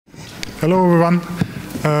Hello everyone.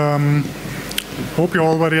 Hope you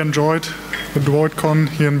already enjoyed the droidcon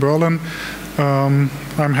here in Berlin. I'm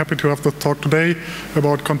happy to have the talk today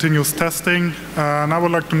about continuous testing, and I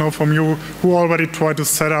would like to know from you who already tried to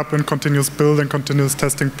set up a continuous build and continuous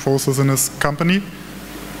testing process in his company.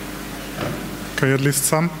 Okay, at least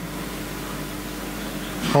some.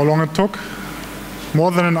 How long it took?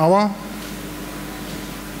 More than an hour?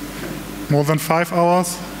 More than 5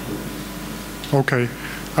 hours? Okay.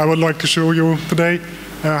 I would like to show you today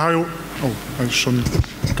how you, I shouldn't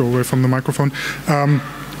go away from the microphone.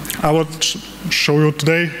 I would show you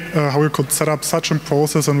today how you could set up such a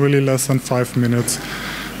process in really less than 5 minutes.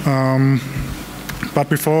 But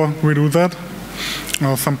before we do that,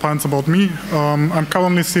 some points about me. I'm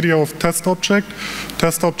currently CTO of TestObject.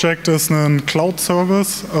 TestObject is a cloud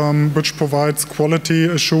service which provides quality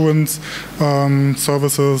assurance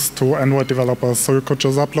services to Android developers. So you could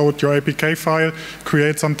just upload your APK file,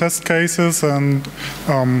 create some test cases, and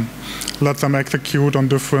let them execute on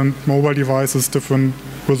different mobile devices, different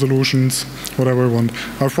resolutions, whatever you want.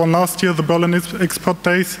 I've won last year the Berlin Expert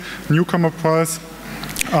Days Newcomer Prize.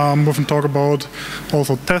 We can talk about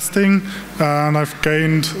also testing, and I've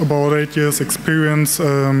gained about 8 years experience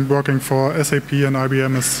working for SAP and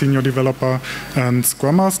IBM as senior developer and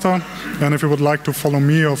Scrum Master. And if you would like to follow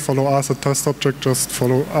me or follow us at TestObject, just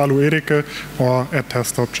follow Lüdeke or at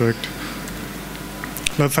TestObject.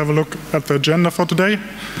 Let's have a look at the agenda for today.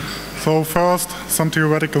 So first, some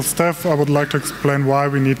theoretical stuff. I would like to explain why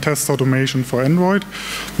we need test automation for Android.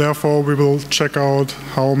 Therefore, we will check out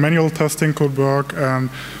how manual testing could work and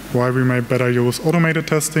why we may better use automated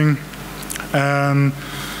testing. And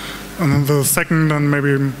then the second and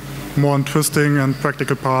maybe more interesting and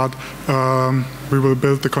practical part, we will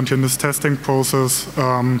build the continuous testing process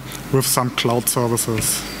with some cloud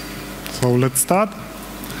services. So let's start.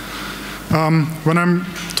 When I'm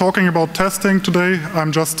talking about testing today,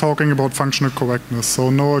 I'm just talking about functional correctness. So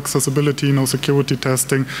no accessibility, no security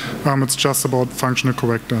testing. It's just about functional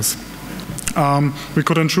correctness. We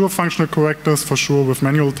could ensure functional correctness for sure with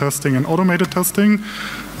manual testing and automated testing.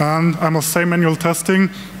 And I must say manual testing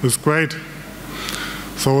is great.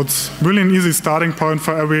 So it's really an easy starting point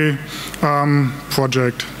for every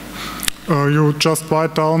project. You just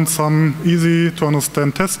write down some easy to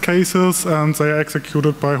understand test cases, and they are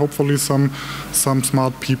executed by hopefully some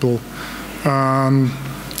smart people.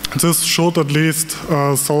 This should at least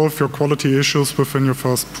solve your quality issues within your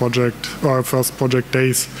first project or first project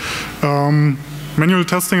days. Manual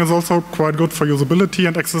testing is also quite good for usability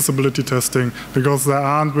and accessibility testing, because there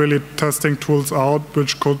aren't really testing tools out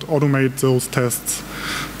which could automate those tests.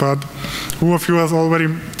 But who of you has already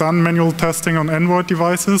done manual testing on Android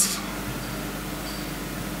devices?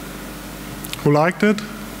 Who liked it?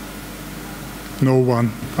 No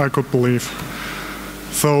one, I could believe.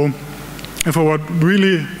 So if I would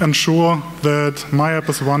really ensure that my app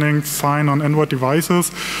is running fine on Android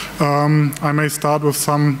devices, I may start with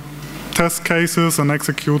some test cases and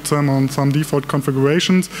execute them on some default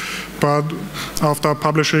configurations. But after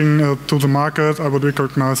publishing to the market, I would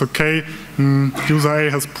recognize, okay, user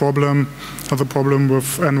A has a problem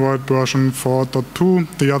with Android version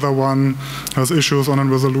 4.2. The other one has issues on a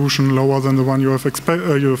resolution lower than the one you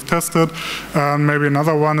have tested. And maybe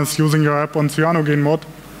another one is using your app on cyanogen mode,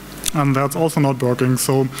 and that's also not working.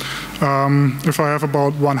 So if I have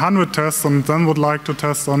about 100 tests and then would like to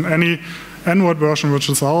test on any Android version which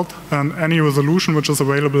is out and any resolution which is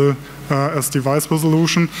available as device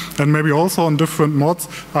resolution, and maybe also on different mods,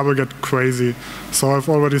 I will get crazy. So I've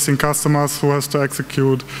already seen customers who has to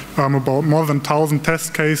execute about more than 1,000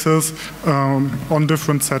 test cases on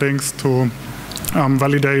different settings to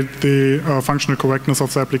validate the functional correctness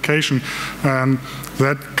of the application, and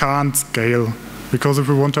that can't scale. Because if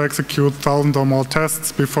you want to execute 1,000 or more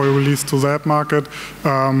tests before you release to the app market,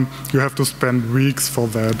 you have to spend weeks for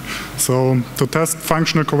that. So to test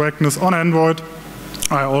functional correctness on Android,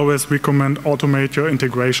 I always recommend automate your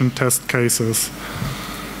integration test cases.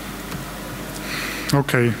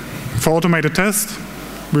 Okay, for automated tests,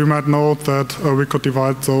 we might note that we could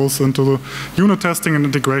divide those into unit testing and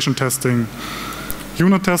integration testing.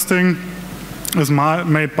 Unit testing is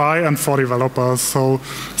made by and for developers. So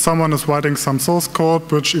someone is writing some source code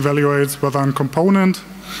which evaluates whether a component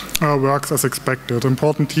works as expected.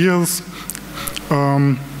 Important here is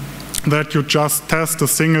that you just test a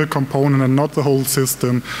single component and not the whole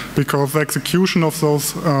system, because the execution of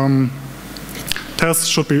those tests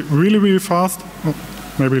should be really, really fast. Oh,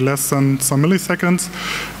 maybe less than some milliseconds.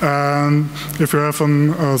 And if you have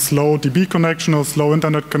a slow DB connection or slow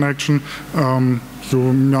internet connection,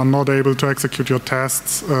 you are not able to execute your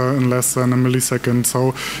tests in less than a millisecond.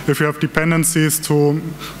 So if you have dependencies to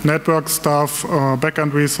network stuff,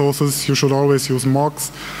 backend resources, you should always use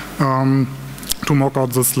mocks to mock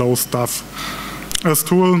out the slow stuff. As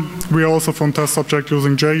tool, we also from TestObject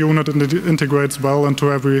using JUnit, and it integrates well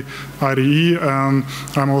into every IDE, and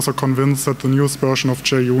I'm also convinced that the newest version of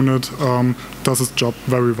JUnit does its job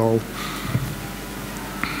very well.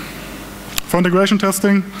 For integration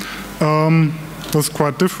testing, it's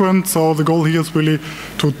quite different. So the goal here is really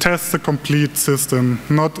to test the complete system,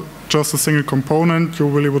 not just a single component. You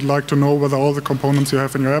really would like to know whether all the components you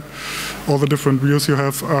have in your app, all the different views you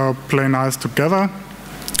have, play nice together.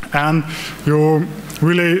 And you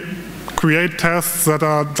really create tests that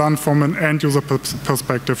are done from an end user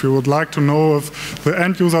perspective. You would like to know if the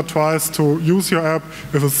end user tries to use your app,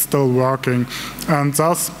 if it's still working. And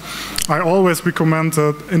thus, I always recommend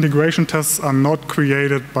that integration tests are not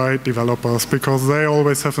created by developers, because they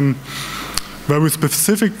always have a very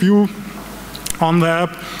specific view on the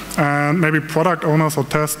app, and maybe product owners or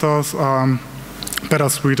testers are better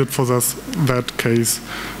suited for that case.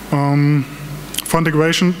 For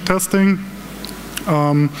integration testing,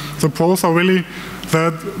 the pros are really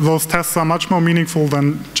that those tests are much more meaningful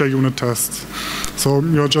than JUnit tests. So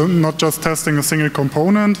you're not just testing a single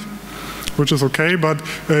component, which is okay, but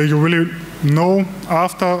you really know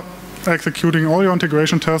after executing all your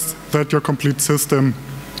integration tests that your complete system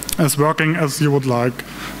is working as you would like.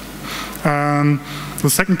 And the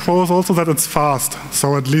second pro is also that it's fast,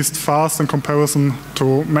 so at least fast in comparison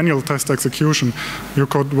to manual test execution. You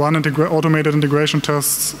could run automated integration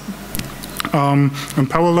tests in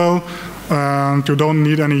parallel, and you don't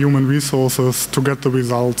need any human resources to get the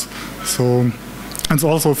results. So it's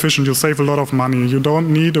also efficient. You save a lot of money. You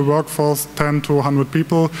don't need a workforce 10 to 100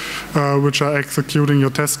 people which are executing your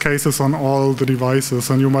test cases on all the devices.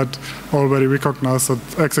 And you might already recognize that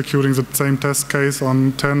executing the same test case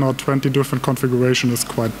on 10 or 20 different configurations is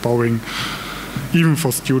quite boring, even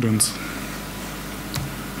for students.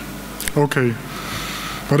 Okay,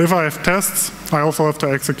 but if I have tests, I also have to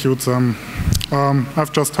execute them.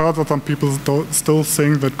 I've just heard that some people still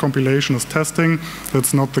think that compilation is testing.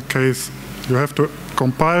 That's not the case. You have to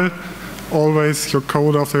compile always your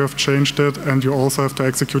code after you have changed it, and you also have to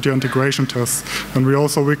execute your integration tests. And we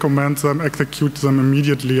also recommend them execute them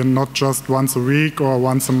immediately and not just once a week or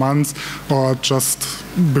once a month or just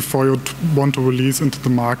before you want to release into the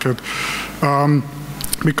market.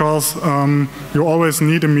 Because you always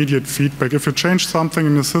need immediate feedback. If you change something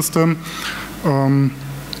in the system,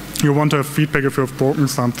 you want to have feedback if you have broken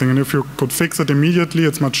something, and if you could fix it immediately,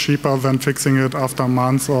 it's much cheaper than fixing it after a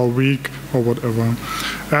month or a week or whatever.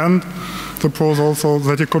 And the pro is also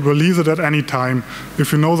that you could release it at any time.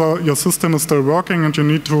 If you know that your system is still working and you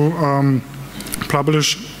need to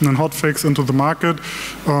publish a hotfix into the market,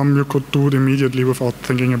 you could do it immediately without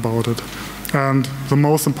thinking about it. And the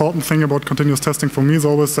most important thing about continuous testing for me is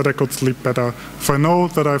always that I could sleep better. If I know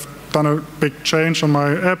that I've done a big change on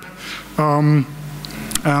my app,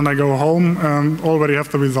 and I go home and already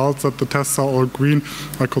have the results that the tests are all green,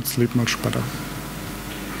 I could sleep much better.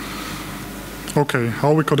 Okay,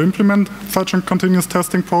 how we could implement such a continuous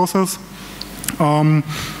testing process?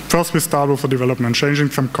 First we start with the development,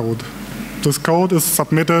 changing some code. This code is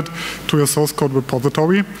submitted to your source code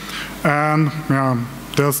repository, and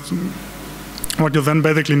what you then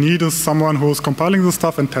basically need is someone who is compiling the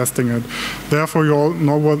stuff and testing it. Therefore, you all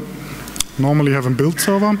normally have a build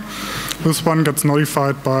server. This one gets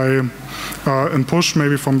notified by in push,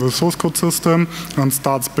 maybe from the source code system, and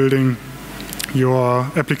starts building your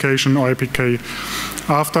application or APK.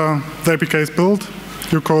 After the APK is built,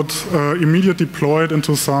 you could immediately deploy it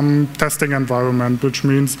into some testing environment, which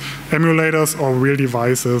means emulators or real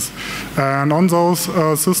devices. And on those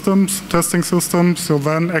testing systems, you'll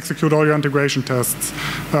then execute all your integration tests.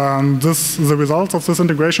 The results of this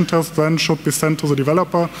integration test then should be sent to the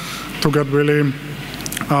developer to get really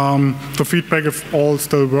the feedback if all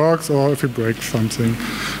still works or if you break something.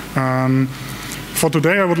 For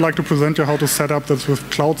today, I would like to present you how to set up this with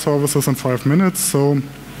cloud services in 5 minutes. So,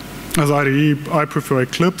 as IDE, I prefer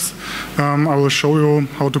Eclipse. I will show you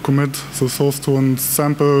how to commit the source to a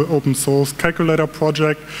sample open source calculator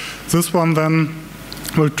project. This one then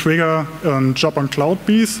will trigger a job on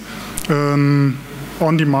CloudBees, an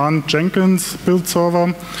on-demand Jenkins build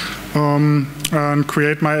server, and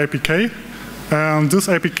create my APK. And this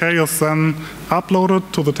APK is then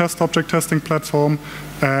uploaded to the TestObject testing platform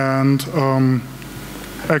and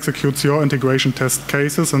executes your integration test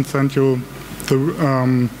cases and send you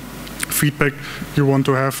the feedback you want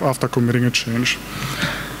to have after committing a change.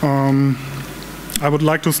 I would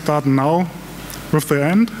like to start now with the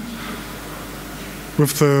end,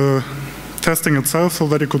 with the testing itself, so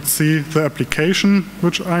that you could see the application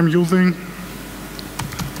which I'm using.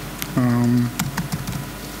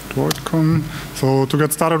 Droidcon. So to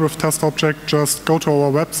get started with TestObject, just go to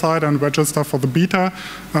our website and register for the beta.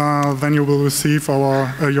 Then you will receive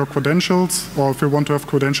your credentials, or if you want to have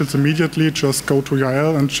credentials immediately, just go to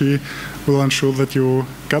Yael and she will ensure that you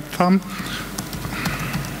get them.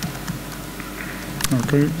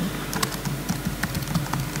 Okay.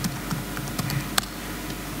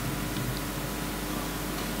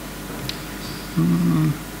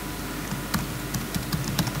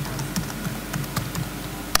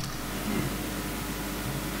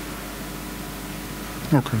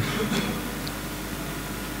 Okay.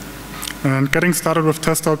 And getting started with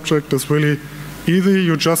TestObject is really easy.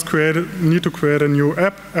 You just need to create a new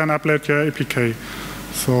app and upload your APK.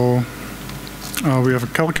 So we have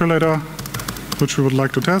a calculator which we would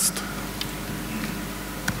like to test.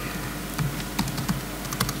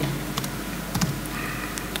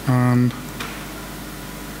 And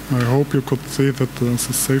I hope you could see that there's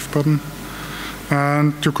a save button.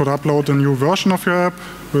 And you could upload a new version of your app,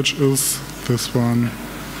 which is this one.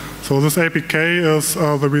 So this APK is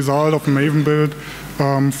the result of a Maven build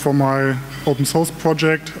for my open source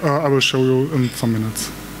project. I will show you in some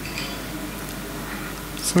minutes.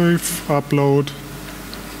 Save, upload.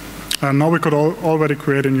 And now we could already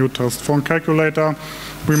create a new test. For a calculator,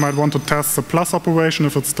 we might want to test the plus operation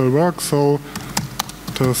if it still works. So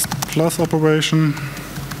test plus operation.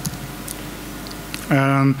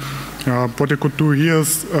 And what you could do here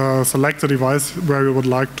is select the device where you would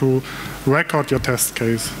like to record your test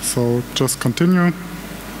case. So just continue.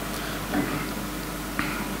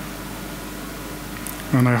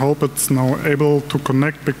 And I hope it's now able to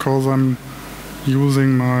connect because I'm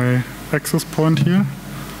using my access point here.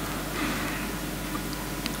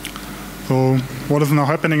 So what is now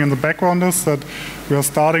happening in the background is that we are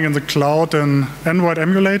starting in the cloud an Android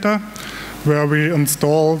emulator where we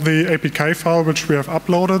install the APK file which we have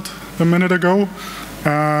uploaded a minute ago,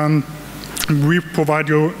 and we provide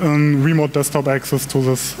you remote desktop access to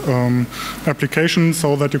this application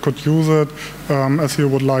so that you could use it as you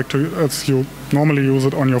would like to, as you normally use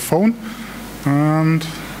it on your phone. And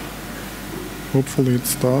hopefully it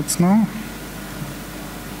starts now.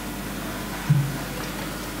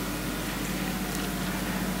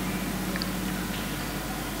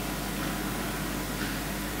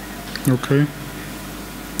 Okay.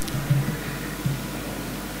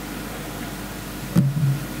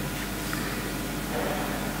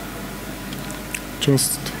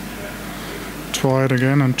 Just try it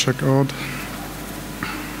again and check out.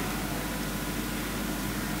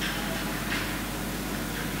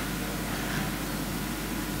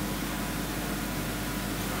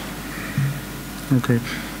 Okay,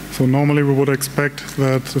 so normally we would expect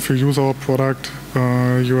that if you use our product,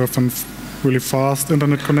 you have a really fast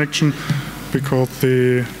internet connection because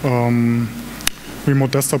the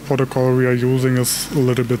remote desktop protocol we are using is a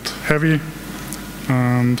little bit heavy.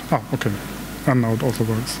 And okay. And now it also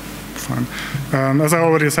works fine. As I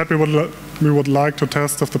already said, we would like to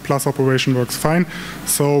test if the plus operation works fine.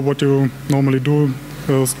 So what you normally do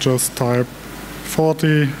is just type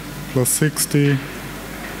 40 plus 60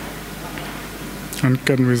 and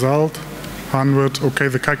get a result. 100, okay,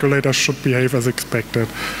 the calculator should behave as expected.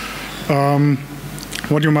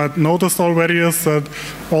 What you might notice already is that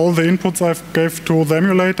all the inputs I gave to the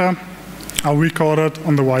emulator are recorded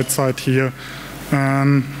on the right side here.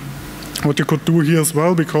 And what you could do here as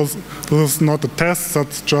well, because this is not a test,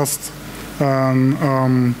 that's just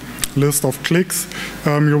a list of clicks,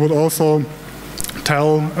 you would also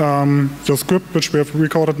tell your script, which we have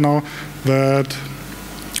recorded now, that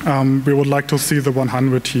we would like to see the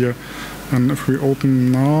 100 here. And if we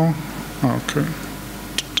open now, okay.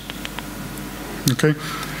 Okay.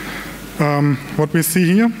 What we see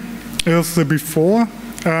here is the before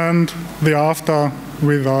and the after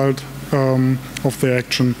result of the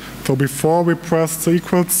action. So before we pressed the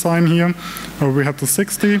equals sign here, we had the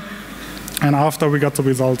 60, and after we got the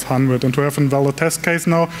result 100. And to have a valid test case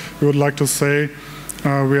now, we would like to say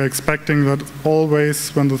we are expecting that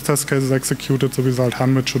always when the test case is executed, the result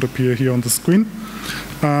 100 should appear here on the screen.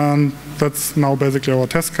 And that's now basically our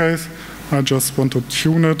test case. I just want to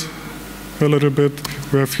tune it a little bit.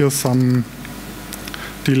 We have here some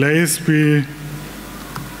delays we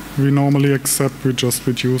normally accept. We just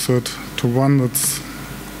reduce it to 1. That's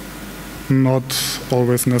not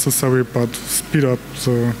always necessary, but speed up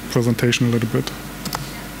the presentation a little bit.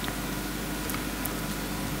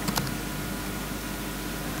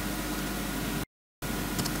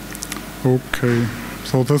 Okay,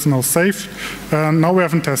 so this is now saved. And now we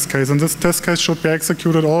have a test case, and this test case should be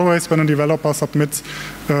executed always when a developer submits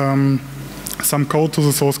some code to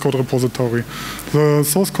the source code repository. The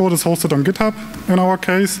source code is hosted on GitHub in our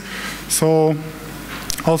case, so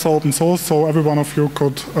also open source, so every one of you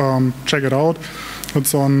could check it out.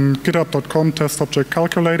 It's on github.com TestObject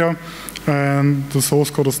Calculator, and the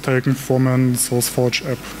source code is taken from a SourceForge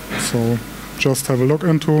app. So just have a look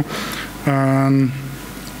into. And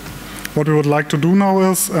what we would like to do now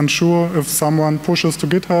is ensure if someone pushes to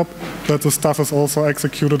GitHub that the stuff is also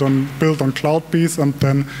executed on built on CloudBees, and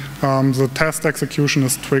then the test execution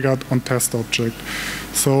is triggered on TestObject.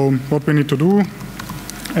 So what we need to do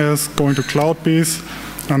is going to CloudBees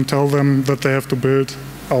and tell them that they have to build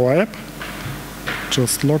our app.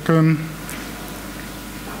 Just log in.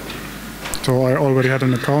 So I already had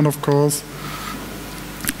an account, of course.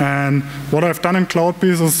 And what I've done in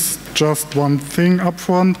CloudBees is just one thing up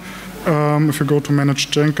front. If you go to Manage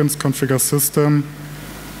Jenkins, Configure System,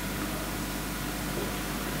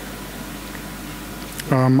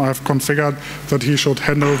 I've configured that he should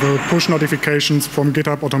handle the push notifications from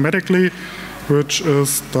GitHub automatically, which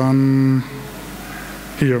is done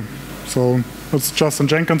here. So it's just a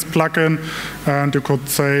Jenkins plugin, and you could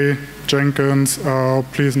say, Jenkins,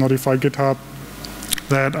 please notify GitHub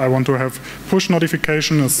that I want to have push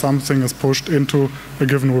notification if something is pushed into a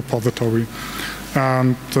given repository.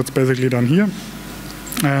 And that's basically done here.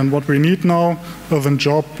 And what we need now is a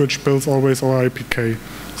job which builds always our APK.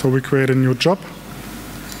 So we create a new job,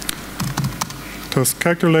 test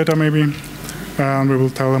calculator maybe, and we will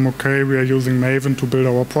tell them, okay, we are using Maven to build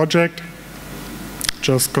our project.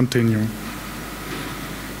 Just continue.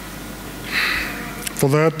 For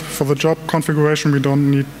that, for the job configuration, we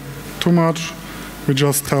don't need too much. We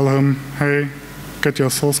just tell him, hey, get your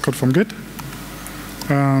source code from Git,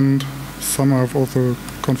 and some have also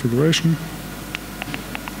configuration.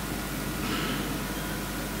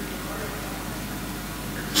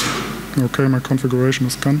 Okay, my configuration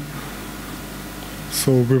is gone.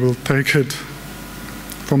 So we will take it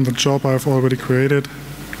from the job I've already created.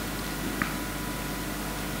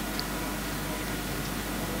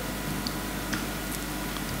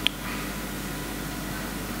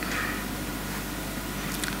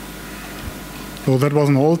 So that was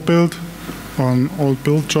an old build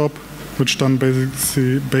job, which done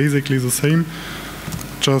basically the same.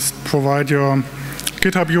 Just provide your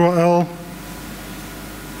GitHub URL,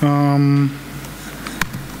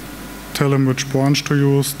 tell him which branch to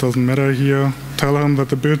use, doesn't matter here. Tell him that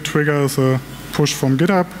the build trigger is a push from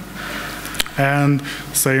GitHub, and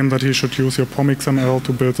say him that he should use your POM XML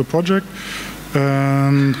to build the project.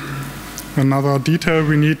 And another detail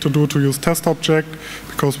we need to do to use TestObject,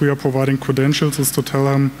 because we are providing credentials, is to tell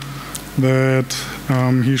him that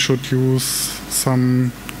he should use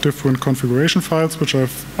some different configuration files, which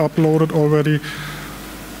I've uploaded already.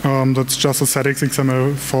 That's just a settings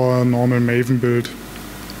XML for a normal Maven build.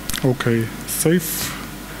 Okay, save.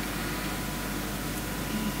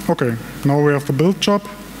 Okay, now we have the build job.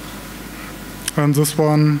 And this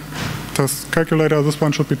one, test calculator, this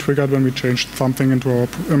one should be triggered when we change something in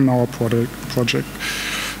our project.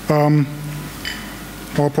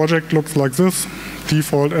 Our project looks like this.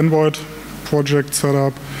 Default Android project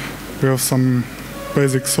setup. We have some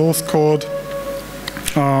basic source code,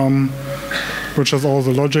 which has all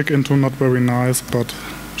the logic into, not very nice, but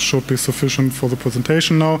should be sufficient for the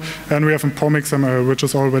presentation now. And we have a POM XML, which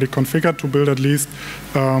is already configured to build at least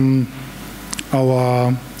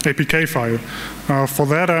our APK file. For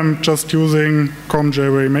that, I'm just using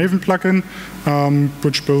ComJRay Maven plugin,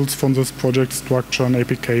 which builds from this project structure an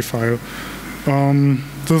APK file.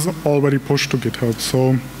 This is already pushed to GitHub.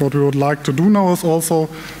 So what we would like to do now is also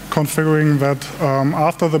configuring that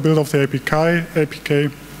after the build of the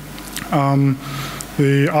APK,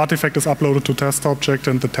 the artifact is uploaded to TestObject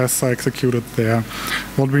and the tests are executed there.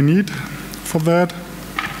 What we need for that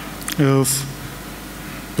is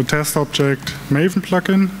the TestObject Maven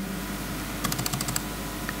plugin.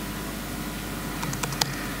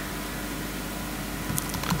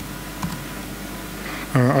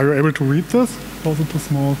 Are you able to read this? Was it too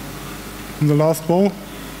small? In the last row?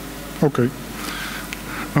 Okay.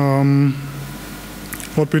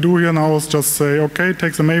 What we do here now is just say, okay,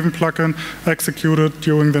 take the Maven plugin, execute it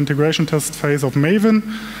during the integration test phase of Maven,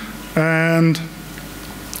 and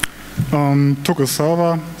took a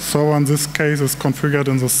server. Server in this case is configured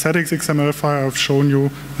in the settings XML file I've shown you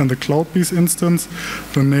in the CloudBees instance.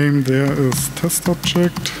 The name there is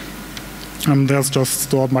TestObject. There's just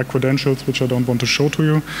stored my credentials, which I don't want to show to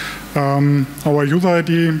you. Our user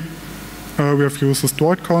ID we have used this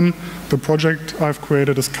droidcon. The project I've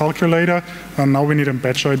created is calculator, and now we need a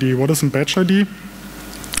batch ID. What is a batch ID?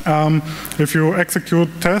 If you execute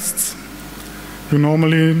tests, you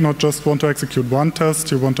normally not just want to execute one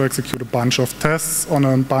test, you want to execute a bunch of tests on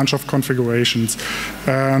a bunch of configurations.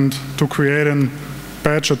 And to create a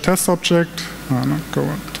batch, a test object,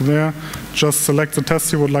 go to there, just select the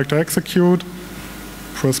test you would like to execute,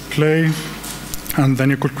 press play, and then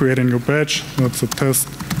you could create a new batch. That's a test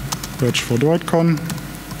batch for droidcon.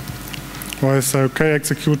 Or I say, okay,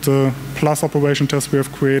 execute the plus operation test we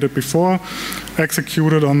have created before,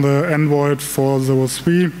 execute it on the Android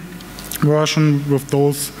 403 version with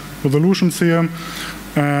those resolutions here,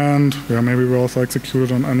 and yeah, maybe we also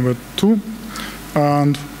execute it on Android 2,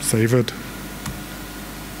 and save it.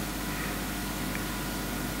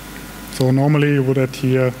 So normally you would add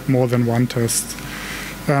here more than one test.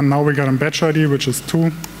 And now we got a batch ID, which is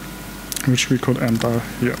 2, which we could enter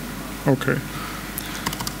here. Okay.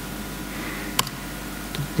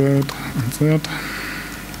 That and that.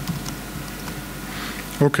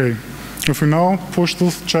 Okay. If we now push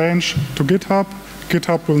this change to GitHub,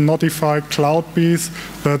 GitHub will notify CloudBees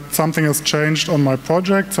that something has changed on my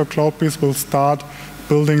project. So CloudBees will start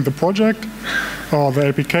building the project or the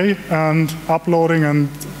APK and uploading and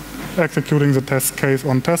executing the test case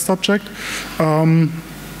on TestObject.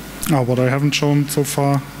 What I haven't shown so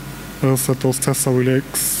far is that those tests are really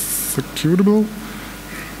executable.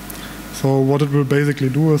 So what it will basically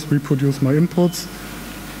do is reproduce my inputs.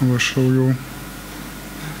 I will show you.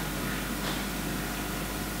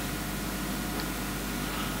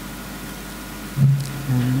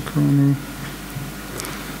 Kernel.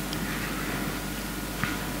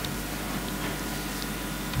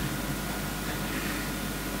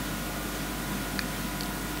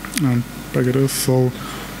 And back it is. So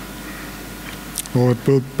it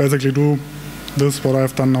will basically do this, what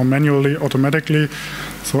I've done now manually, automatically.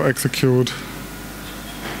 So execute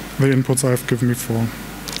the inputs I've given before.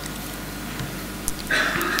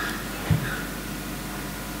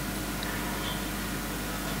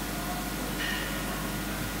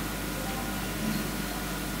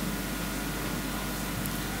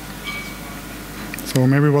 So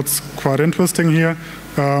maybe what's quite interesting here,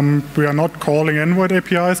 we are not calling Android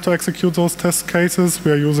APIs to execute those test cases.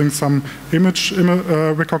 We are using some image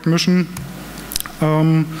recognition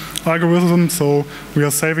algorithm. So we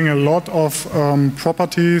are saving a lot of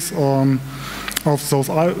properties of those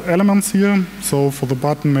elements here. So for the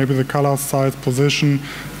button, maybe the color, size, position,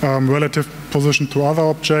 relative position to other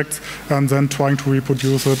objects, and then trying to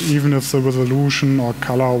reproduce it, even if the resolution or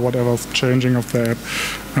color or whatever is changing of the app.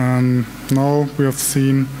 And now we have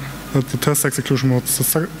seen that the test execution was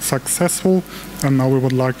successful, and now we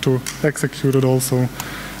would like to execute it also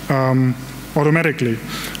automatically.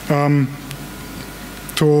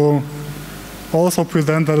 To also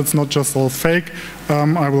present that it's not just all fake,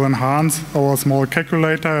 I will enhance our small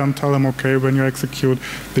calculator and tell them, okay, when you execute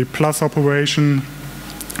the plus operation,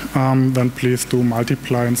 then please do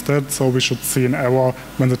multiply instead. So we should see an error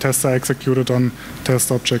when the tests are executed on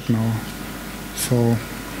TestObject now. So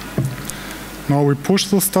now we push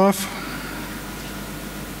the stuff.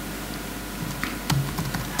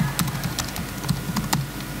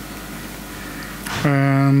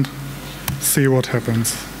 And see what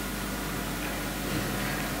happens.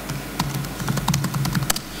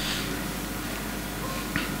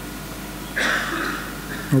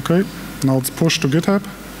 Okay, now it's pushed to GitHub.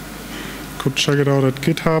 Could check it out at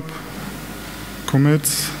GitHub.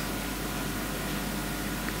 Commits.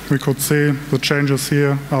 We could see the changes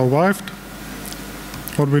here are arrived.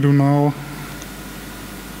 What we do now,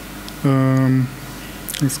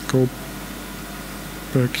 let's go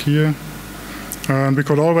back here. And we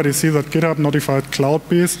could already see that GitHub notified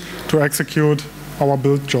CloudBees to execute our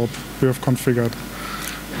build job we have configured.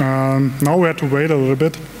 Now we have to wait a little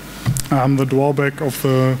bit. The drawback of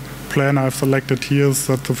the plan I've selected here is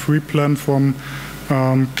that the free plan from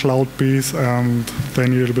CloudBees, and they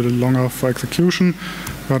need a bit longer for execution.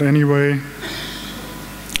 But anyway,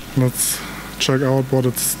 let's check out what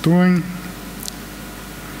it's doing.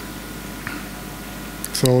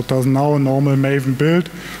 So it does now a normal Maven build.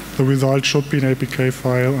 The result should be an APK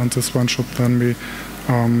file, and this one should then be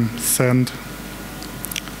sent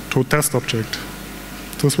to TestObject.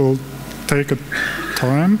 This will take a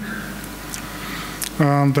time.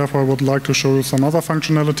 Therefore, I would like to show you some other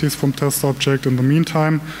functionalities from TestObject in the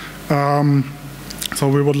meantime. So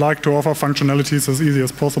we would like to offer functionalities as easy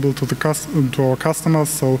as possible to our customers.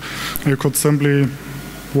 So you could simply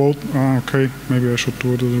vote. Okay, maybe I should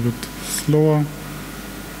do it a little bit slower.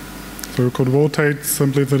 So you could rotate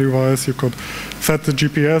simply the device. You could set the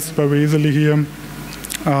GPS very easily here.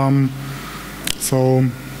 So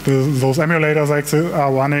those emulators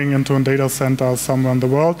are running into a data center somewhere in the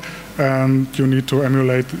world, and you need to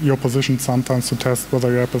emulate your position sometimes to test whether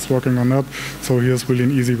your app is working or not. So here's really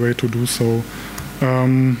an easy way to do so.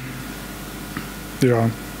 Yeah.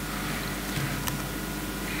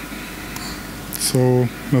 So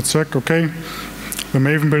let's check. Okay, the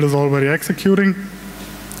Maven build is already executing,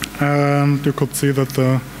 and you could see that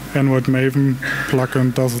the Android Maven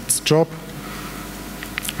plugin does its job.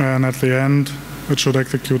 And at the end, it should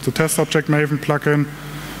execute the TestObject Maven plugin,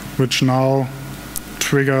 which now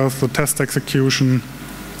triggers the test execution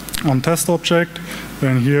on TestObject.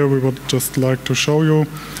 And here we would just like to show you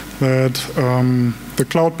that the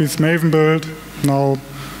Cloud-based Maven build now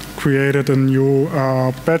created a new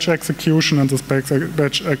batch execution, and this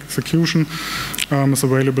batch execution is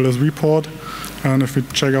available as report. And if we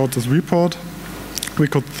check out this report, we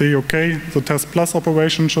could see, okay, the test plus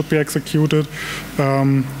operation should be executed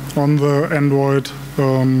on the Android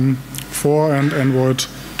 4 and Android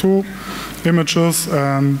 2 images,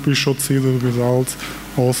 and we should see the results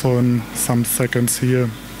also in some seconds here.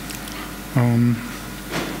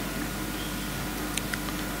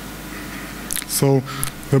 So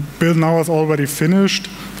the build now is already finished.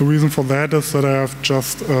 The reason for that is that I have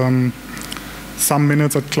just some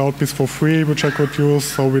minutes at Cloud-based for free, which I could use,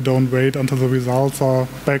 so we don't wait until the results are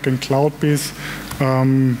back in Cloud-based.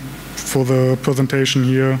 For the presentation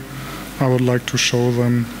here, I would like to show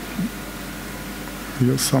them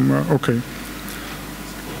here somewhere. Okay.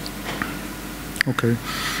 Okay.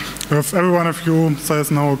 If every one of you says,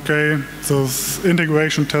 no, okay, this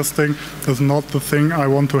integration testing is not the thing I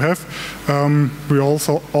want to have, we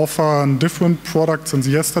also offer a different product since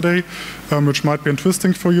yesterday, which might be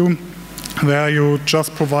interesting for you. There you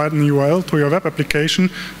just provide an URL to your web application,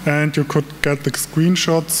 and you could get the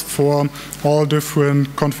screenshots for all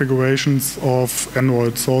different configurations of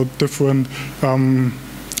Android. So different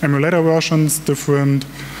emulator versions, different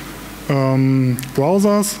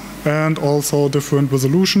browsers, and also different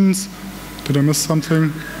resolutions. Did I miss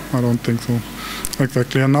something? I don't think so.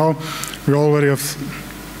 Exactly. And now we already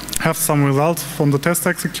have some results from the test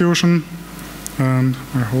execution, and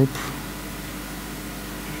I hope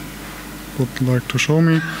would like to show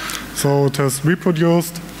me. So it has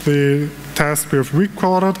reproduced the test we have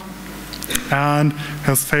recorded and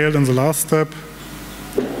has failed in the last step.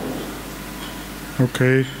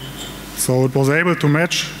 Okay, so it was able to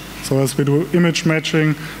match. So as we do image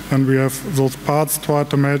matching and we have those parts tried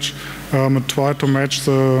to match, it tried to match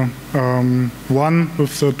the 1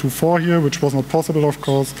 with the 2.4 here, which was not possible, of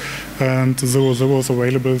course, and 0.0 is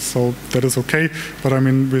available, so that is okay. But I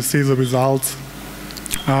mean, we see the results.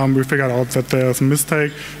 We figured out that there is a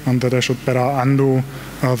mistake and that I should better undo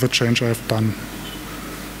the change I have done.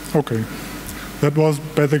 Okay, that was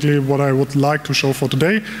basically what I would like to show for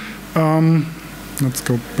today. Let's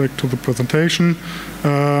go back to the presentation.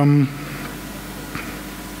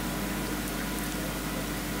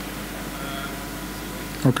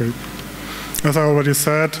 Okay. As I already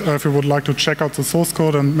said, if you would like to check out the source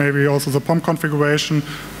code and maybe also the POM configuration,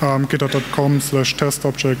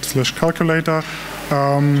 github.com/testobject/calculator.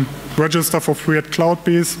 Register for free at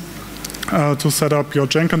Cloud-based to set up your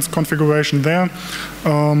Jenkins configuration there.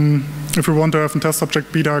 If you want to have a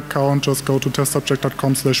TestObject beta account, just go to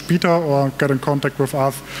testobject.com/beta or get in contact with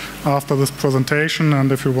us after this presentation.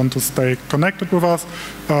 And if you want to stay connected with us,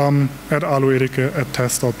 at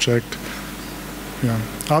Lüdeke@TestObject. Yeah.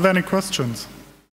 Are there any questions?